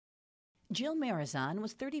Jyl Marazon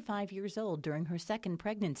was 35 years old during her second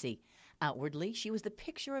pregnancy. Outwardly, she was the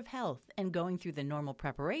picture of health and going through the normal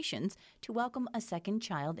preparations to welcome a second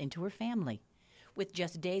child into her family. With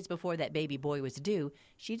just days before that baby boy was due,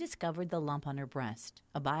 she discovered the lump on her breast.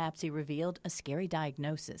 A biopsy revealed a scary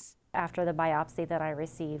diagnosis. After the biopsy that I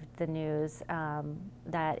received the news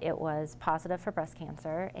that it was positive for breast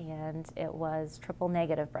cancer, and it was triple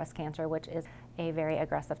negative breast cancer, which is a very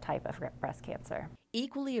aggressive type of breast cancer.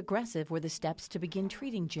 Equally aggressive were the steps to begin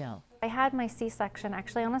treating Jyl. I had my C-section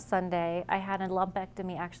actually on a Sunday. I had a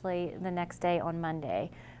lumpectomy actually the next day on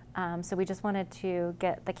Monday. So we just wanted to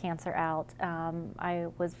get the cancer out. I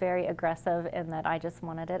was very aggressive in that I just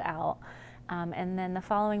wanted it out. And then the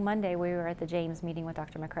following Monday, we were at the James meeting with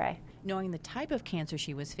Dr. Macrae. Knowing the type of cancer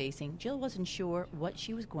she was facing, Jyl wasn't sure what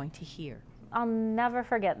she was going to hear. I'll never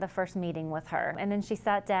forget the first meeting with her. And then she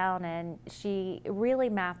sat down and she really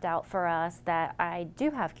mapped out for us that I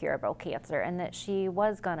do have curable cancer and that she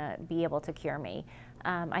was going to be able to cure me.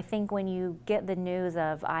 I think when you get the news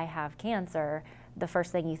of I have cancer, the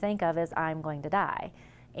first thing you think of is I'm going to die.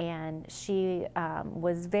 And she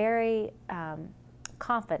was very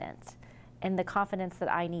confident, and the confidence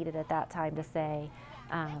that I needed at that time to say,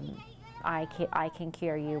 I can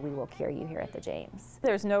cure you, we will cure you here at the James.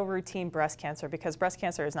 There's no routine breast cancer because breast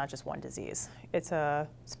cancer is not just one disease. It's a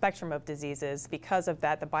spectrum of diseases. Because of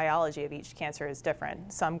that, the biology of each cancer is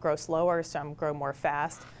different. Some grow slower, some grow more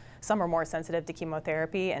fast. Some are more sensitive to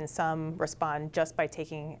chemotherapy, and some respond just by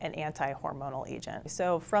taking an anti-hormonal agent.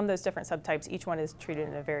 So from those different subtypes, each one is treated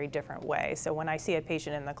in a very different way. So when I see a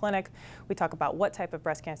patient in the clinic, we talk about what type of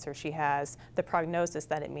breast cancer she has, the prognosis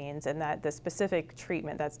that it means, and that the specific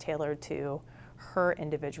treatment that's tailored to her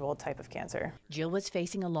individual type of cancer. Jyl was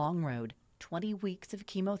facing a long road, 20 weeks of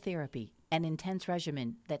chemotherapy, an intense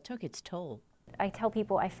regimen that took its toll. I tell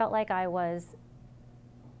people I felt like I was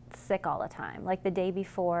sick all the time. Like the day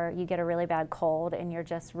before you get a really bad cold and you're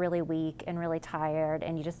just really weak and really tired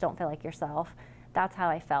and you just don't feel like yourself. That's how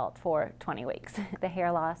I felt for 20 weeks. The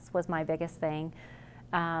hair loss was my biggest thing.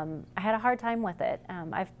 I had a hard time with it.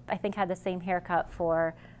 I think had the same haircut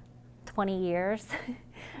for 20 years.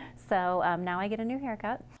 So now I get a new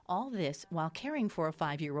haircut. All this while caring for a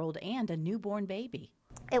 5-year-old and a newborn baby.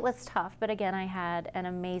 It was tough, but again, I had an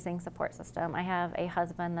amazing support system. I have a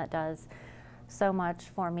husband that does so much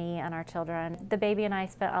for me and our children. The baby and I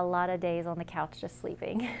spent a lot of days on the couch just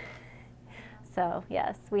sleeping. So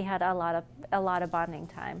yes, we had a lot of bonding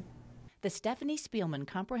time. The Stephanie Spielman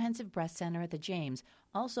Comprehensive Breast Center at the James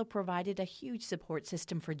also provided a huge support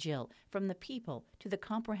system for Jyl, from the people to the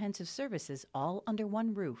comprehensive services, all under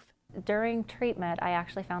one roof. During treatment, I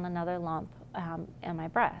actually found another lump in my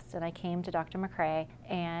breast, and I came to Dr. Macrae,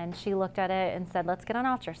 and she looked at it and said, let's get an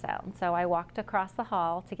ultrasound. So I walked across the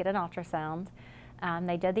hall to get an ultrasound.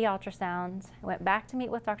 They did the ultrasound, went back to meet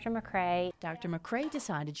with Dr. Macrae. Dr. Macrae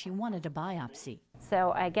decided she wanted a biopsy.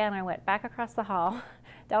 So again, I went back across the hall,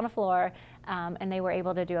 down the floor, and they were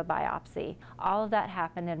able to do a biopsy. All of that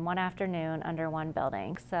happened in one afternoon under one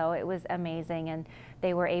building. So it was amazing, and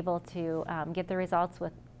they were able to get the results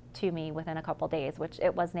to me within a couple days, which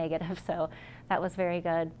it was negative, so that was very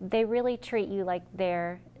good. They really treat you like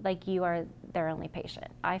you are their only patient.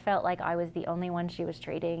 I felt like I was the only one she was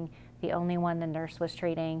treating, the only one the nurse was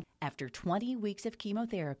treating. After 20 weeks of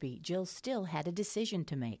chemotherapy, Jyl still had a decision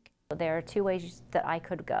to make. There are two ways that I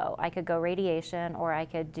could go. I could go radiation, or I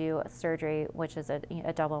could do surgery, which is a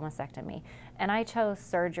double mastectomy. And I chose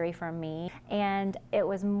surgery for me, and it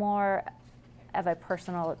was more of a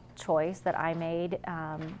personal choice that I made,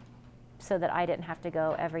 so that I didn't have to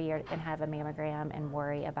go every year and have a mammogram and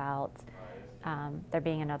worry about there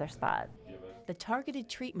being another spot. The targeted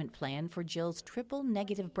treatment plan for Jyl's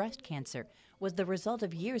triple-negative breast cancer was the result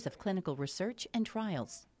of years of clinical research and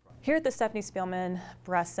trials. Here at the Stephanie Spielman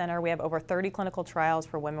Breast Center, we have over 30 clinical trials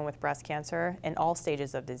for women with breast cancer in all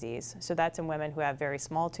stages of disease. So that's in women who have very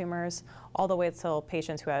small tumors, all the way to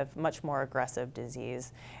patients who have much more aggressive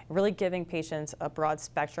disease, really giving patients a broad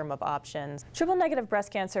spectrum of options. Triple-negative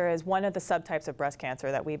breast cancer is one of the subtypes of breast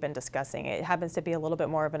cancer that we've been discussing. It happens to be a little bit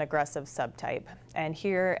more of an aggressive subtype. And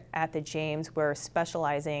here at the James, we're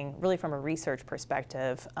specializing really from a research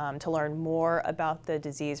perspective to learn more about the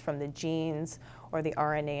disease from the genes or the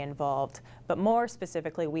RNA involved. But more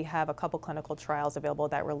specifically, we have a couple clinical trials available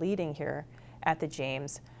that we're leading here at the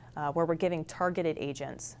James, where we're giving targeted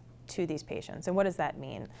agents to these patients. And what does that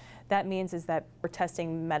mean? That means is that we're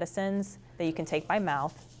testing medicines that you can take by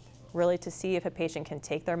mouth, really to see if a patient can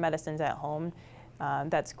take their medicines at home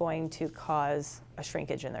that's going to cause a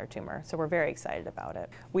shrinkage in their tumor. So we're very excited about it.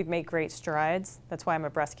 We've made great strides. That's why I'm a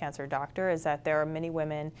breast cancer doctor, is that there are many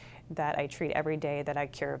women that I treat every day that I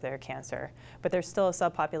cure of their cancer. But there's still a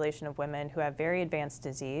subpopulation of women who have very advanced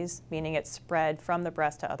disease, meaning it's spread from the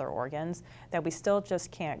breast to other organs, that we still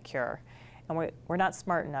just can't cure. And we're not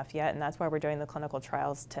smart enough yet, and that's why we're doing the clinical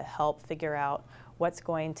trials to help figure out what's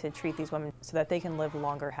going to treat these women so that they can live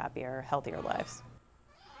longer, happier, healthier lives.